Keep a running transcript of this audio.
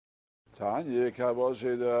Tanya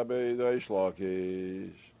Kavosi Rabbi Reish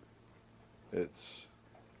Lakish. It's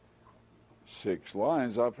 6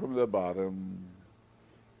 lines up from the bottom.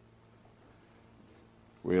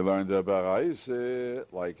 We learned a baraisa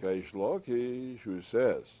like Reish Lakish, who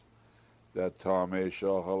says that Tamei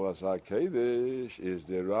Shochel Asa Kedesh is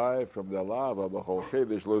derived from the lav of B'chol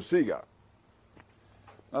Kedesh Lo Siga.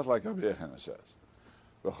 Not like Rabbi Yechina says.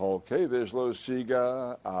 B'chol Kedesh Lo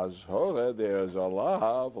Siga Azhore, there's a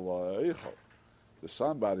lav Lo Eichel. To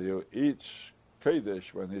somebody who eats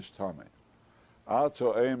Kedesh when he's Tamei.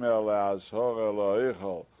 Ato Eimer Azhore Lo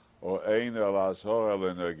Eichel, or Einer Azhore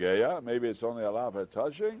Lo Negeya. Maybe it's only a lav for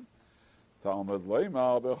touching. Talmud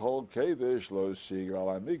Leimar B'chol Kedesh Lo Siga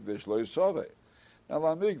Al Hamikdash Lo Yisaveh. Now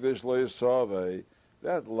Hamikdash Lo Yisaveh,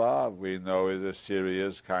 that lav we know is a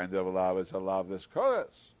serious kind of lav. It's a lav that's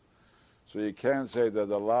chorus. So you can't say that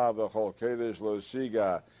the lav B'chol Kedesh Lo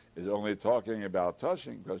Siga is only talking about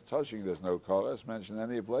touching, because touching there's no chorus mentioned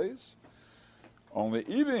any place. Only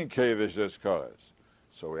eating Kedesh is chorus.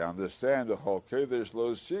 So we understand the B'chol Kedesh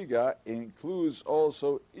Lo Siga includes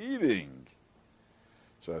also eating.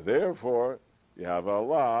 So therefore, you have a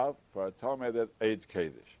lav for a Tamei that ate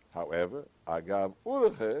Kedesh. However, Agav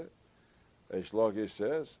Urche, Reish Lakish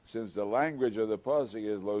says, since the language of the pasuk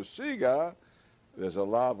is Lo Siga, there's a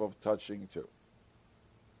lav of touching too.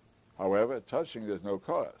 However, touching there's no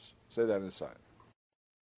chorus. Say that inside.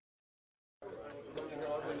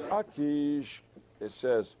 Makish, it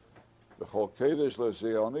says, B'chol Kedesh Lo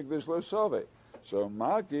Siga Al Mikdash Lo Yisaveh. So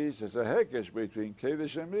Makish is a hekesh between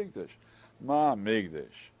Kedesh and Mikdash. Ma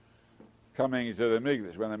Migdash, coming to the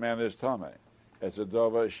Migdash when a man is Tamei. It's a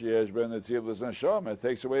Dova Sheyesh Ben Netivus and Shom. It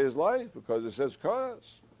takes away his life because it says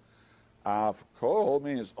Koras. Av Kol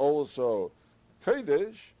means also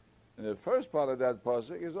Kedesh, and the first part of that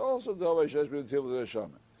pasuk is also Dova Sheyesh Ben Netivus and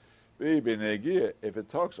Shom. If it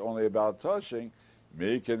talks only about touching,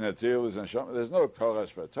 Mikin Netivus and Shom, there's no Koras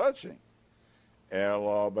for touching.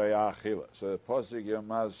 Elo Be'achila. So the pasuk you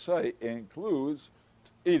must say includes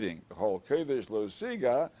eating. The whole Kedesh Lo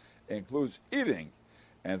Siga includes eating,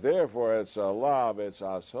 and therefore it's a lav, it's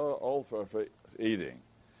asor also for eating.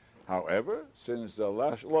 However, since the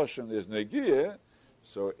lashon is negiyah,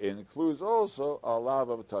 so it includes also a lav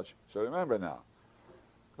of touching. So remember now,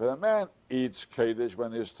 when a man eats Kedesh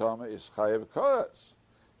when his tummy is chayev koras,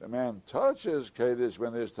 the man touches Kedesh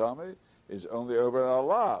when his tummy is only over a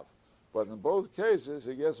lav, but in both cases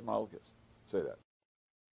he gets malchus. Say that.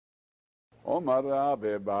 Omar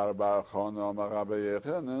Rabbi Bar Bar Chon Omar Rabbi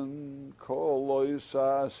Yechanan Kol Lo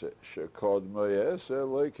Yisase Shekod Moyese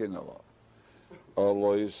Loikinalo or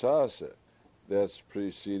Lo Yisase, that's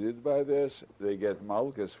preceded by this, they get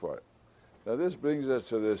malchus for it. Now this brings us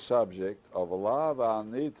to the subject of lav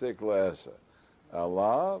anitik le'eser, a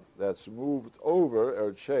lav that's moved over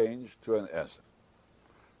or changed to an eser.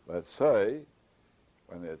 Let's say,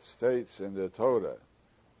 when it states in the Torah,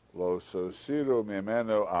 Lo sosiru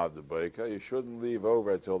mimeno ad beka, you shouldn't leave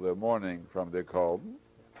over till the morning from the kolben.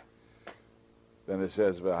 Then it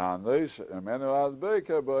says, V'hanos mimeno ad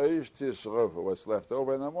beka ba'ish tisrofa, what's left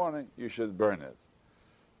over in the morning, you should burn it.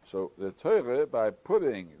 So the Torah, by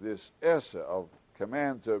putting this essa of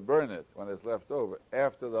command to burn it when it's left over,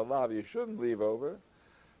 after the lav you shouldn't leave over,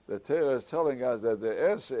 the Torah is telling us that the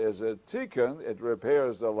essa is a tikkun, it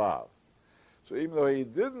repairs the lav. So even though he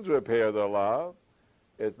didn't repair the lav,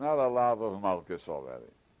 it's not a lav of malchus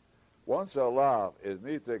already. Once a lav is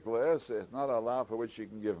nitek le'esa, it's not a lav for which you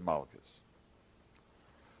can give malchus.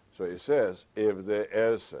 So he says, if the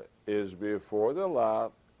esa is before the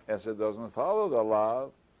lav, esa doesn't follow the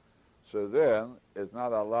lav, so then it's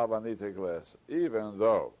not a lav anitek le'esa. Even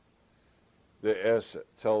though the esa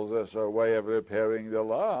tells us a way of repairing the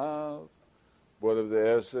lav, but if the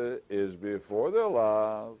esa is before the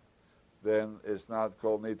lav, then it's not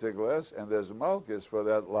called nitik les, and there's malchus for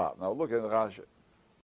that lav. Now look at Rashi.